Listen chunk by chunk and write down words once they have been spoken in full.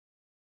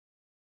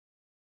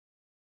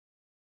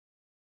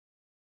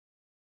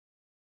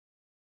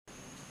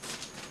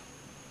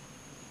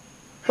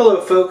Hello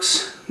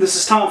folks, this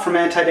is Tom from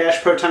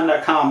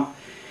anti-proton.com,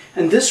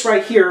 and this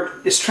right here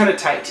is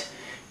Trinitite.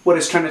 What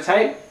is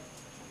Trinitite?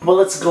 Well,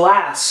 it's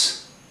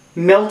glass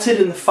melted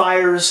in the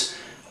fires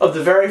of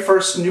the very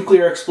first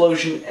nuclear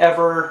explosion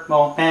ever,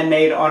 well,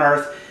 man-made on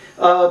Earth.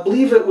 I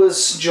believe it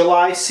was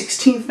July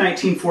 16th,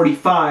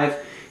 1945.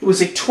 It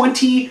was a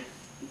 20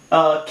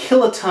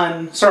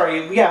 kiloton,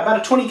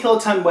 about a 20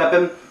 kiloton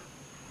weapon.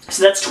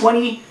 So that's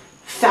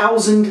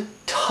 20,000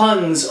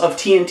 tons of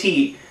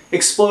TNT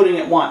exploding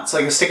at once,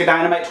 like a stick of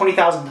dynamite,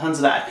 20,000 tons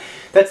of that.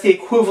 That's the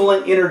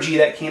equivalent energy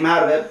that came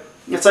out of it.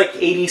 It's like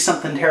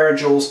 80-something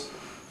terajoules,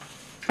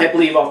 I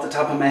believe, off the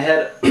top of my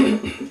head.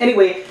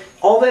 Anyway,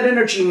 all that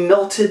energy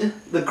melted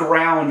the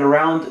ground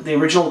around the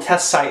original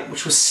test site,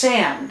 which was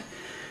sand,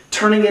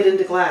 turning it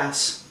into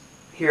glass.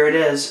 Here it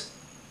is.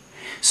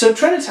 So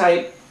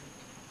Trinitite,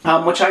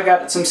 which I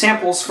got some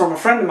samples from a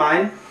friend of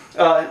mine,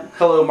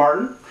 hello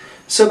Martin.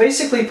 So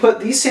basically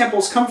these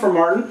samples come from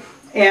Martin,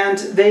 and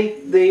they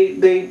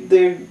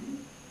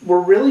were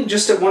really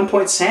just at one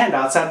point sand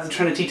outside of the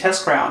Trinity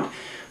test ground.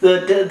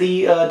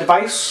 The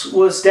device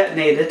was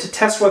detonated to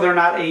test whether or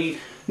not a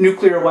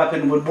nuclear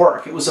weapon would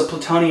work. It was a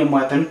plutonium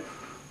weapon,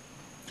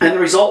 and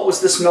the result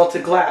was this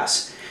melted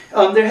glass.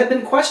 There had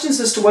been questions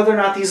as to whether or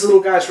not these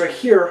little guys right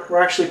here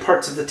were actually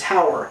parts of the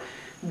tower.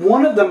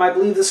 One of them, I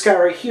believe this guy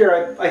right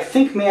here, I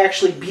think may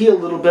actually be a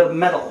little bit of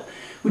metal,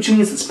 which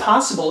means it's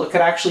possible it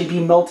could actually be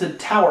melted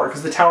tower,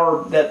 because the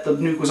tower that the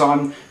nuke was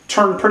on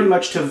turned pretty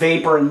much to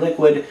vapor and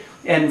liquid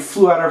and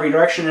flew out every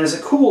direction, and as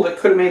it cooled it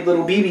could have made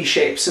little BB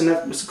shapes, and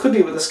that could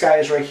be what this guy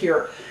is right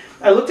here.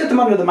 I looked at them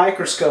under the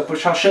microscope,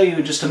 which I'll show you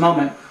in just a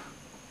moment,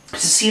 to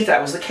see if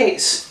that was the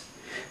case.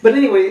 But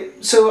anyway,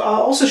 so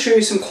I'll also show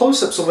you some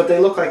close-ups of what they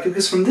look like,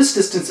 because from this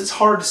distance it's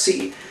hard to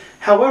see.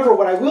 However,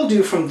 what I will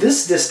do from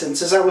this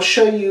distance is I will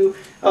show you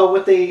how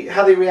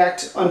they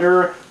react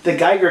under the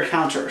Geiger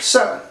counter.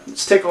 So,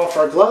 let's take off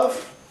our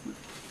glove.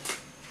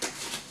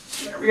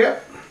 There we go.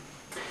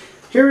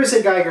 Here is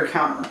a Geiger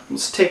counter.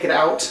 Let's take it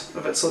out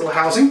of its little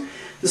housing.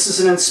 This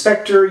is an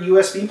Inspector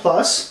USB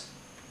Plus.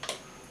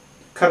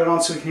 Cut it on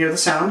so we can hear the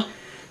sound.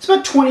 It's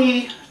about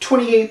 20,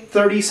 28,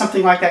 30,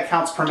 something like that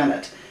counts per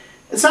minute.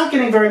 It's not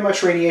getting very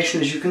much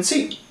radiation, as you can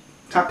see.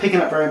 It's not picking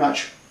up very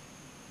much.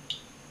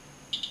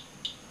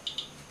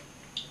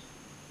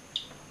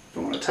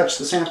 Don't want to touch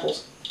the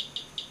samples.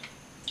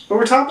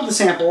 Over top of the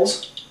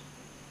samples,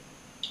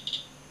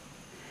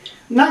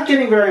 not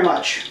getting very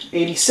much.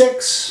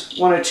 86,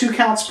 102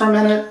 counts per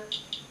minute,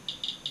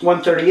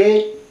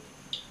 138,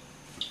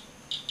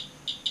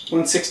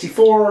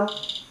 164,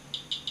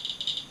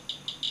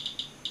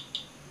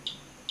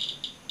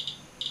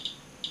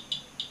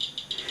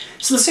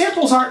 so the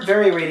samples aren't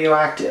very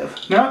radioactive.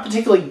 They're not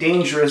particularly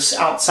dangerous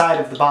outside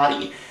of the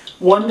body.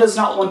 One does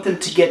not want them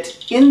to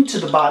get into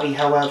the body,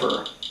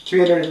 however.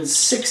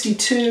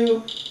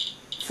 362,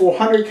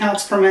 400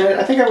 counts per minute.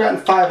 I think I've gotten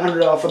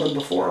 500 off of them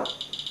before.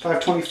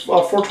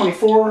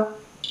 424,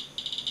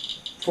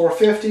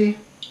 450.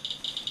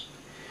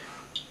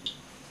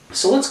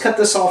 So let's cut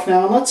this off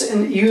now, and let's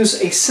use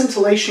a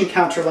scintillation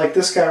counter like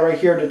this guy right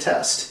here to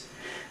test.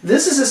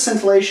 This is a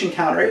scintillation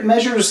counter. It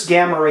measures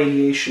gamma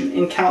radiation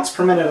in counts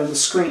per minute on the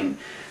screen.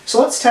 So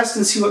let's test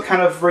and see what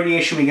kind of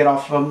radiation we get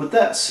off of them with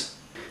this.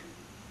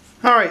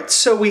 Alright,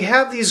 so we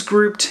have these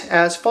grouped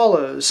as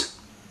follows.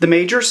 The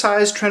major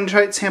sized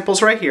Trinitite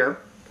samples right here.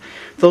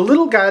 The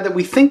little guy that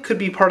we think could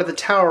be part of the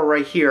tower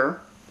right here.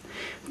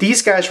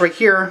 These guys right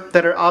here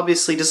that are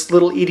obviously just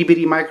little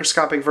itty-bitty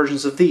microscopic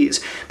versions of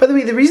these. By the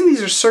way, the reason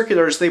these are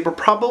circular is they were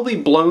probably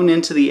blown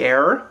into the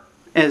air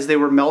as they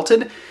were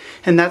melted,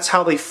 and that's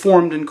how they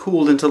formed and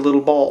cooled into little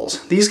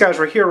balls. These guys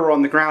right here were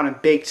on the ground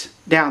and baked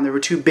down. They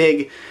were too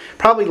big,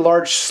 probably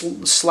large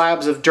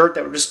slabs of dirt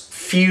that were just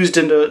fused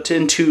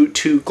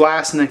into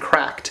glass and then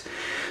cracked.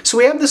 So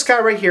we have this guy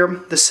right here,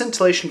 the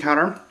scintillation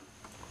counter,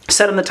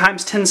 set on the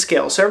times 10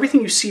 scale. So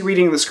everything you see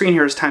reading on the screen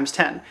here is times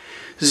 10.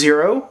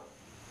 0,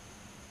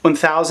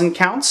 1,000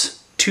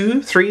 counts,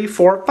 2, 3,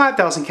 4,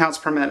 5,000 counts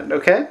per minute,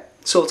 okay?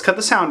 So let's cut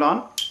the sound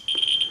on.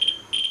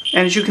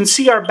 And as you can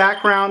see, our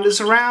background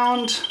is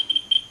around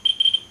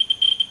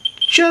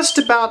just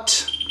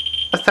about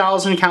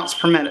 1,000 counts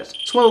per minute.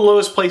 It's one of the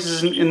lowest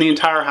places in the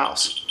entire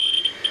house.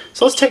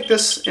 So let's take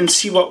this and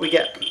see what we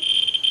get.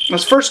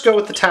 Let's first go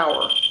with the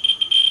tower.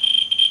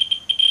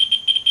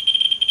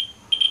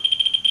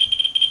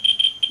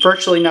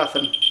 Virtually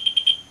nothing.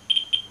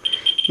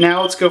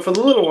 Now let's go for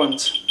the little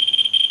ones.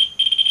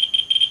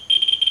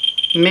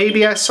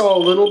 Maybe I saw a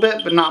little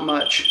bit, but not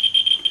much.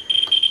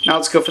 Now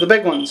let's go for the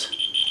big ones.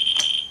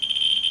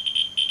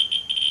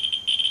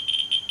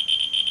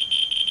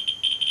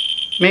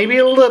 Maybe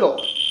a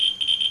little.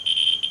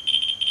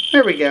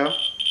 There we go.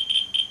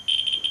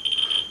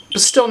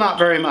 But still not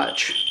very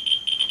much.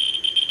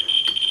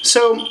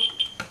 So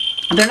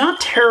they're not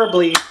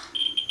terribly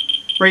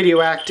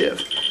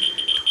radioactive.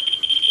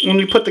 When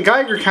we put the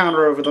Geiger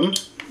counter over them,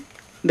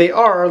 they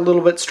are a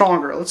little bit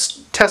stronger.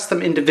 Let's test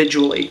them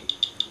individually.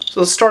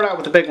 So let's start out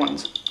with the big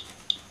ones.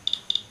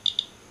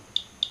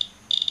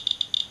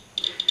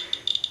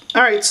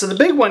 Alright, so the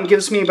big one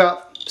gives me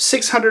about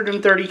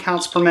 630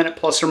 counts per minute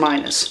plus or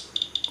minus.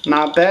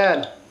 Not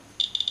bad.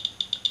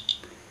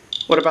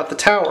 What about the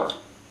tower?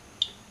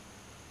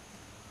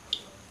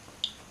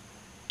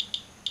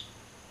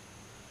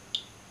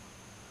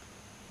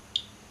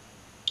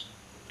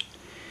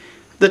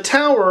 The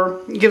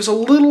tower gives a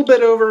little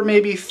bit over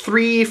maybe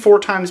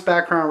 3-4 times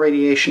background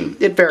radiation.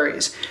 It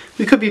varies.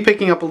 We could be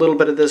picking up a little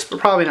bit of this, but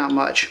probably not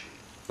much.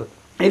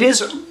 It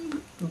is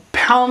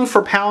pound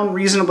for pound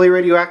reasonably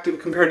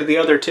radioactive compared to the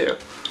other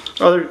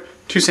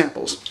two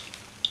samples.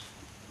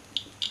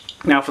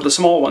 Now for the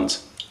small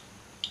ones.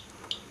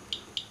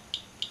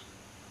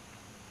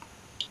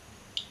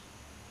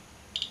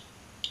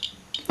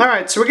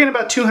 Alright, so we're getting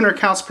about 200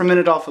 counts per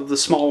minute off of the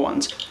small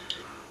ones.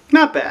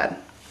 Not bad.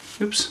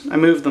 Oops, I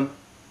moved them.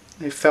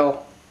 They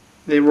fell.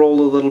 They rolled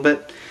a little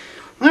bit.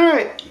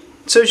 Alright,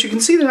 so as you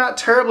can see, they're not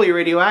terribly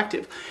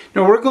radioactive.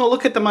 Now we're going to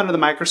look at them under the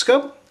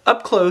microscope,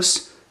 up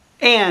close,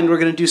 and we're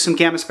going to do some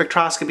gamma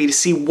spectroscopy to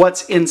see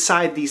what's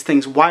inside these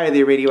things. Why are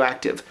they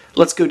radioactive?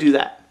 Let's go do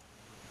that.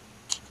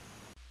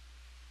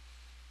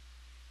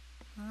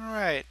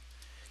 Alright,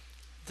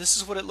 this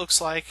is what it looks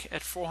like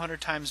at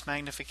 400 times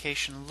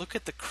magnification. Look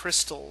at the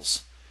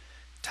crystals.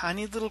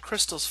 Tiny little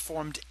crystals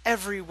formed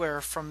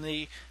everywhere from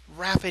the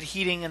rapid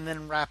heating and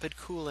then rapid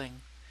cooling.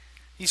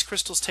 These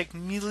crystals take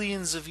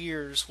millions of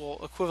years, well,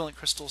 equivalent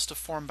crystals, to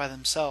form by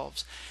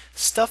themselves.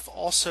 Stuff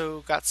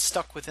also got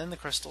stuck within the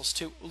crystals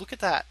too. Look at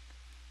that.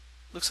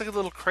 Looks like a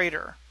little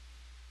crater.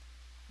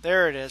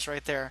 There it is,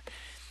 right there.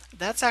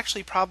 That's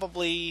actually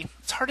probably,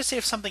 it's hard to say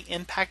if something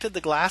impacted the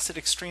glass at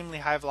extremely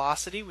high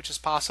velocity, which is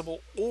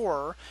possible,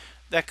 or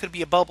that could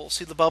be a bubble.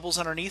 See the bubbles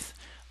underneath?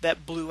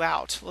 That blew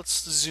out.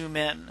 Let's zoom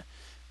in.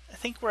 I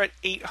think we're at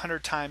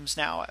 800 times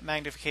now at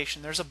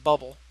magnification. There's a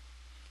bubble.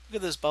 Look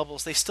at those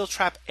bubbles. They still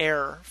trap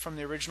air from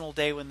the original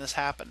day when this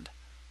happened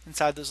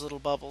inside those little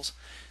bubbles.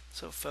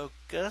 So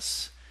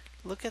focus.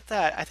 Look at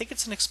that. I think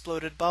it's an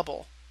exploded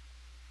bubble.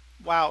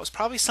 Wow, it was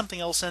probably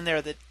something else in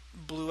there that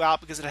blew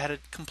out because it had a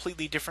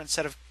completely different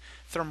set of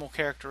thermal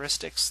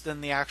characteristics than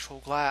the actual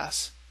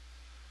glass.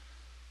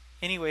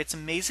 Anyway, it's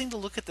amazing to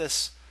look at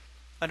this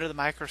under the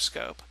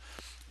microscope.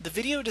 The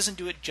video doesn't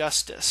do it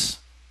justice.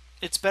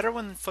 It's better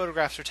when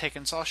photographs are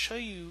taken, so I'll show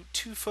you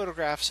 2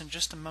 photographs in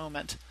just a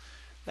moment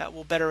that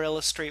will better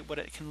illustrate what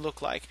it can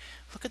look like.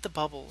 Look at the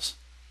bubbles.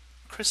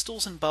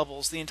 Crystals and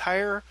bubbles. The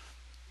entire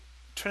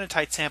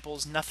Trinitite sample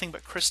is nothing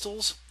but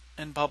crystals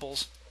and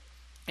bubbles.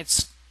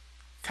 It's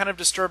kind of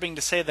disturbing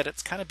to say that.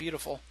 It's kind of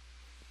beautiful.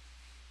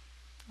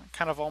 I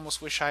kind of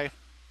almost wish I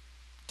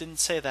didn't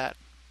say that.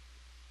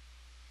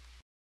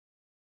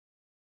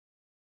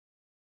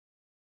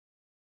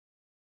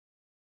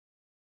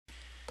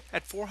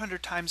 At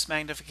 400 times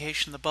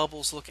magnification, the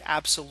bubbles look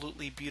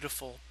absolutely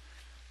beautiful.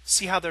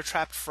 See how they're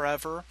trapped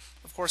forever?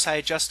 Of course, I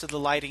adjusted the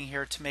lighting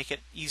here to make it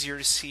easier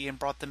to see and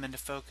brought them into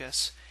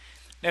focus.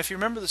 Now, if you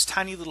remember those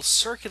tiny little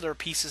circular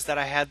pieces that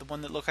I had, the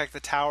one that looked like the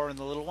tower and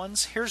the little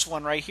ones, here's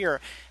one right here.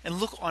 And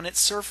look, on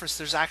its surface,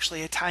 there's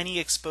actually a tiny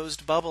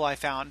exposed bubble I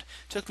found.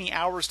 It took me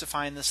hours to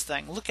find this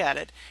thing. Look at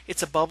it.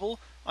 It's a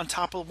bubble on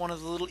top of one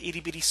of the little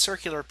itty-bitty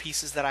circular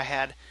pieces that I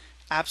had.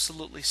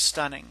 Absolutely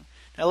stunning.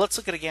 Now, let's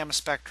look at a gamma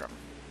spectrum.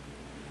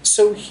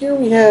 So here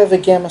we have a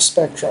gamma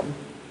spectrum.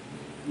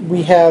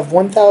 We have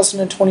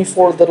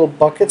 1024 little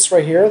buckets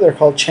right here. They're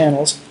called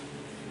channels.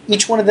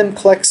 Each one of them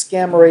collects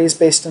gamma rays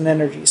based on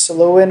energy. So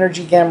low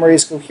energy gamma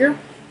rays go here,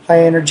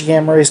 high energy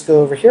gamma rays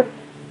go over here.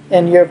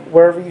 And you have,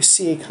 wherever you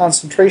see a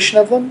concentration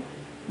of them,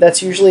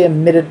 that's usually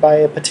emitted by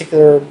a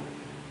particular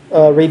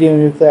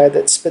radionuclide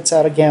that spits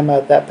out a gamma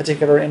at that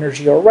particular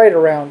energy or right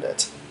around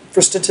it.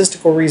 For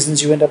statistical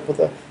reasons, you end up with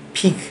a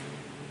peak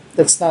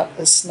that's not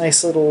this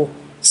nice little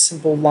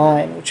simple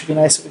line, which would be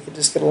nice if we could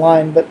just get a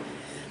line, but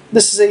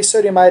this is a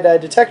sodium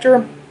iodide detector,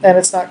 and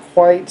it's not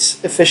quite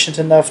efficient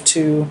enough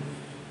to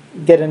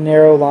get a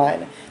narrow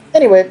line.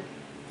 Anyway,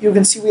 you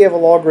can see we have a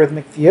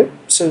logarithmic view,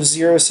 so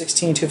 0,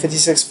 16,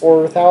 256,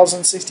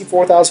 4,000,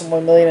 64,000,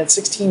 1 million, and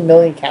 16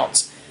 million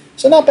counts.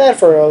 So not bad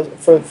for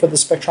the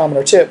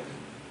spectrometer too.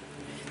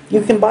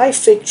 You can buy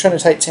fake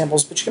Trinitite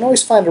samples, but you can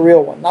always find a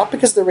real one, not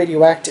because they're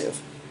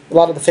radioactive. A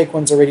lot of the fake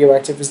ones are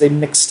radioactive because they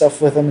mix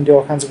stuff with them and do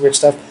all kinds of weird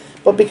stuff,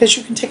 but because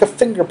you can take a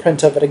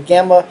fingerprint of it, a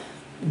gamma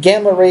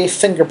ray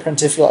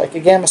fingerprint, if you like, a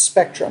gamma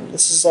spectrum.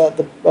 This is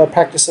the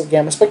practice of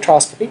gamma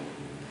spectroscopy.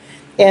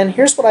 And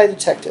here's what I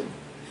detected.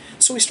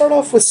 So we start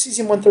off with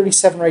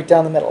cesium-137 right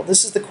down the middle.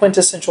 This is the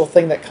quintessential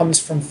thing that comes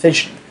from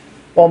fission.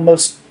 Well,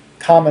 most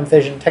common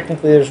fission.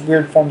 Technically, there's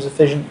weird forms of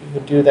fission you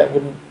would do that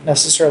wouldn't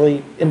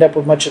necessarily end up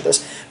with much of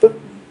this. But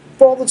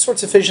for all the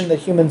sorts of fission that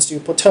humans do,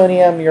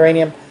 plutonium,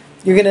 uranium,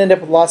 you're going to end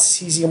up with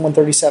lots of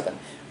cesium-137.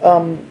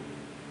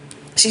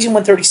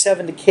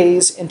 Cesium-137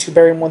 decays into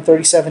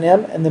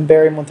barium-137M and then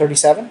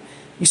barium-137.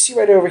 You see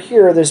right over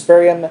here, there's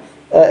barium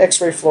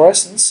X-ray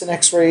fluorescence and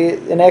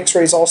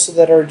X-rays also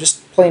that are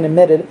just plain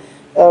emitted.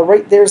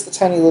 Right there's the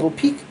tiny little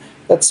peak.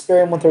 That's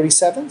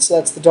barium-137, so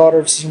that's the daughter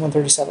of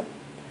cesium-137.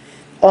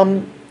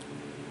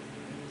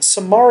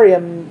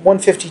 samarium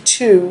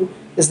 152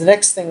 is the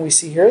next thing we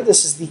see here.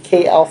 This is the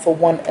K-alpha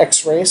 1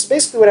 X-ray. So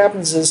basically what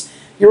happens is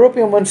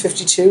europium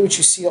 152, which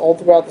you see all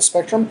throughout the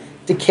spectrum,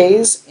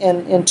 decays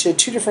into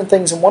two different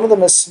things, and one of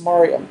them is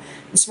samarium.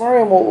 And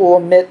samarium will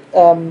emit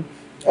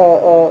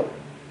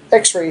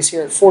X-rays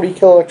here at 40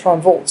 kiloelectron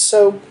volts.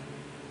 So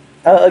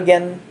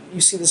again,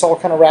 you see this all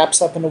kind of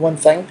wraps up into one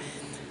thing.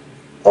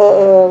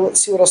 Let's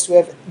see, what else do we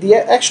have? The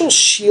actual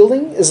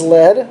shielding is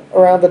lead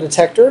around the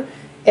detector,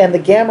 and the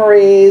gamma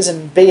rays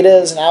and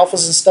betas and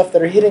alphas and stuff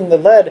that are hitting the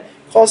lead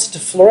cause it to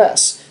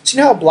fluoresce. So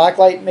you know how black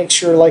light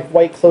makes your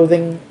white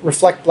clothing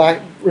reflect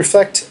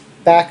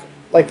back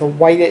like the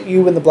white at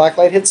you when the black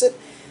light hits it?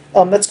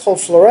 That's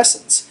called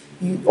fluorescence.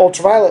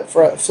 Ultraviolet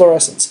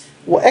fluorescence.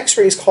 Well,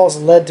 X-rays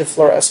cause lead to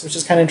fluoresce, which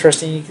is kind of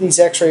interesting. You get these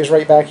X-rays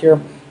right back here,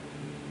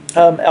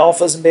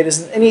 alphas and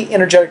betas, and any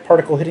energetic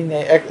particle hitting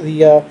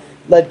the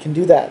lead can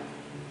do that.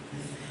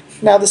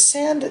 Now the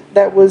sand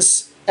that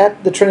was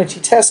at the Trinity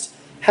test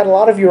had a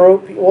lot of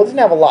europium. Well, it didn't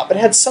have a lot, but it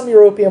had some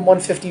europium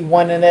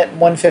 151 in it, and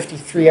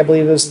 153, I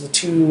believe, those are the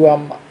two.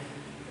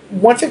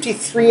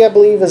 153, I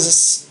believe,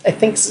 is I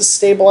think is a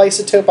stable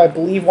isotope. I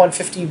believe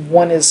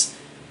 151 is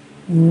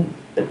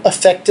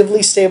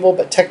effectively stable,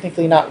 but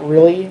technically not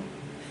really.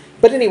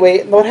 But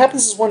anyway, what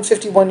happens is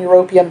 151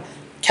 europium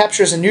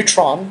captures a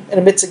neutron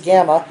and emits a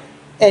gamma,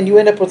 and you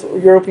end up with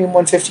europium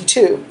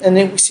 152. And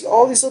then we see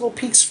all these little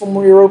peaks from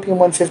europium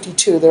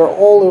 152. They're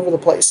all over the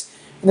place.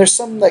 And there's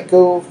some that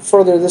go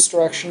further this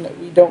direction that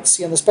we don't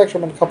see on the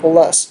spectrum, and a couple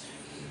less.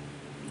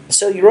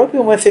 So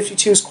europium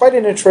 152 is quite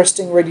an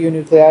interesting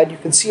radionuclide. You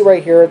can see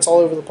right here, it's all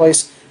over the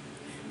place.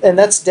 And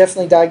that's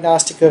definitely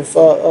diagnostic of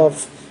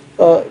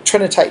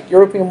Trinitite,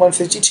 europium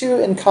 152,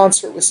 in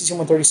concert with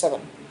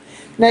cesium-137.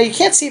 Now you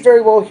can't see it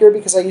very well here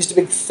because I used a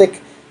big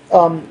thick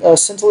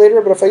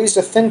scintillator, but if I used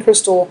a thin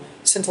crystal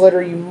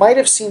scintillator, you might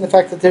have seen the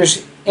fact that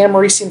there's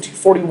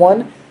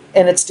americium-241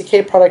 and its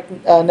decay product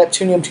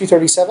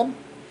neptunium-237.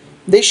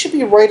 They should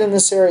be right in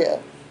this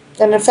area.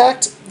 And in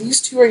fact, these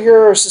two right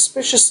here are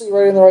suspiciously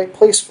right in the right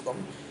place for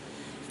them.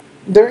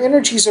 Their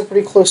energies are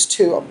pretty close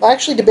too. I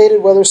actually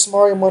debated whether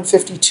samarium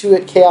 152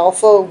 at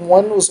K-alpha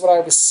 1 was what I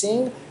was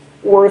seeing,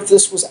 or if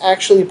this was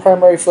actually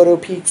primary photo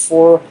peak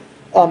for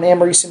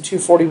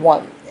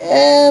americium-241.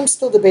 I'm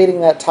still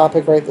debating that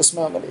topic right this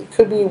moment. It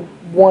could be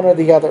one or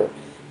the other.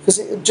 Because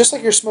just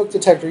like your smoke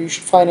detector, you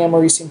should find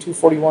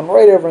americium-241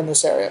 right over in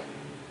this area.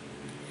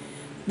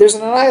 There's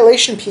an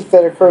annihilation peak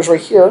that occurs right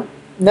here,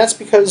 and that's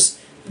because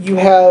you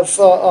have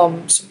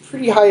some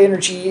pretty high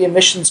energy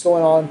emissions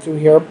going on through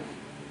here.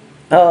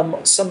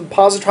 Some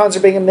positrons are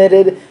being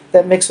emitted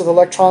that mix with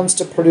electrons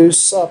to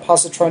produce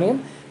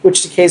positronium,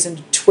 which decays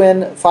into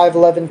twin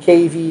 511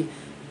 keV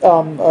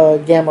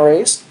gamma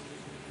rays.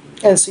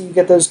 And so you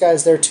get those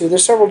guys there too.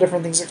 There's several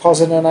different things that cause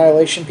an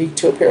annihilation peak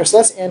to appear. So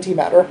that's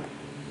antimatter.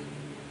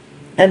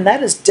 And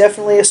that is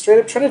definitely a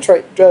straight-up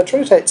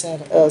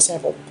Trinitite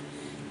sample.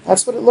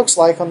 That's what it looks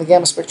like on the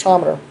gamma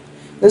spectrometer.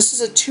 This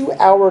is a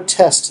 2-hour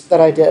test that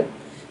I did.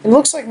 It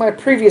looks like my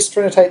previous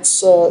Trinitite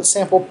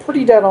sample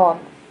pretty dead on.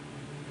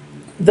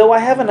 Though I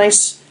have a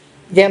nice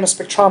gamma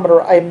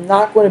spectrometer, I'm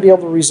not going to be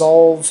able to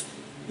resolve,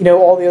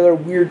 all the other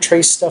weird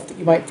trace stuff that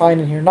you might find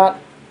in here.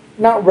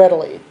 Not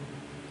readily.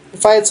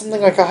 If I had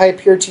something like a high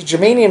purity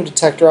germanium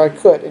detector, I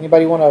could.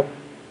 Anybody want to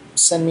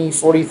send me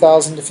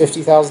 $40,000 to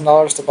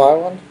 $50,000 to buy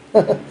one?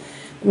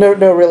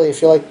 No, really.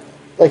 If you're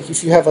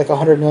if you have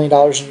 $100 million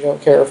and you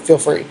don't care, feel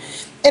free.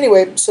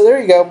 Anyway, so there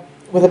you go.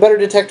 With a better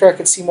detector, I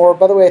could see more.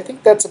 By the way, I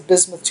think that's a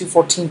bismuth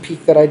 214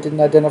 peak that I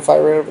didn't identify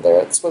right over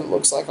there. That's what it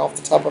looks like off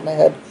the top of my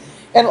head.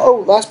 And oh,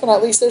 last but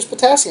not least, there's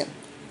potassium.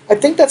 I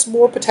think that's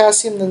more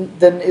potassium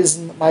than is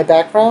in my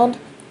background,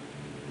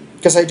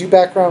 because I do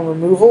background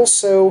removal,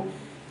 so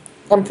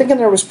I'm thinking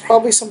there was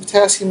probably some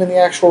potassium in the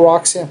actual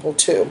rock sample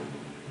too.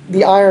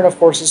 The iron, of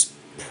course, is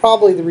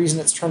probably the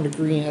reason it's turned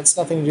green. It's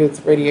nothing to do with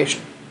the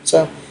radiation.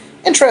 So,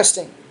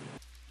 interesting.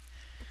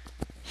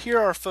 Here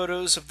are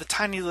photos of the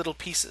tiny little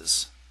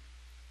pieces.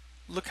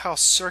 Look how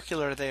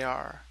circular they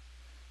are.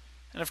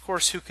 And of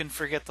course, who can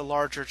forget the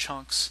larger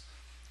chunks?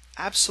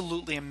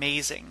 Absolutely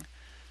amazing.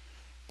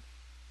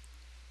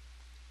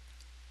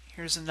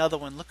 Here's another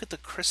one. Look at the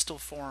crystal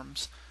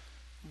forms.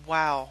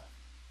 Wow.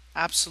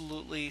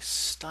 Absolutely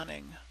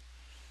stunning.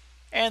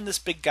 And this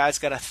big guy's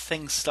got a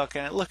thing stuck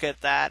in it. Look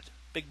at that.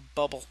 Big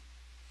bubble.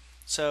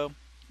 So,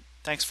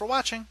 thanks for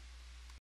watching.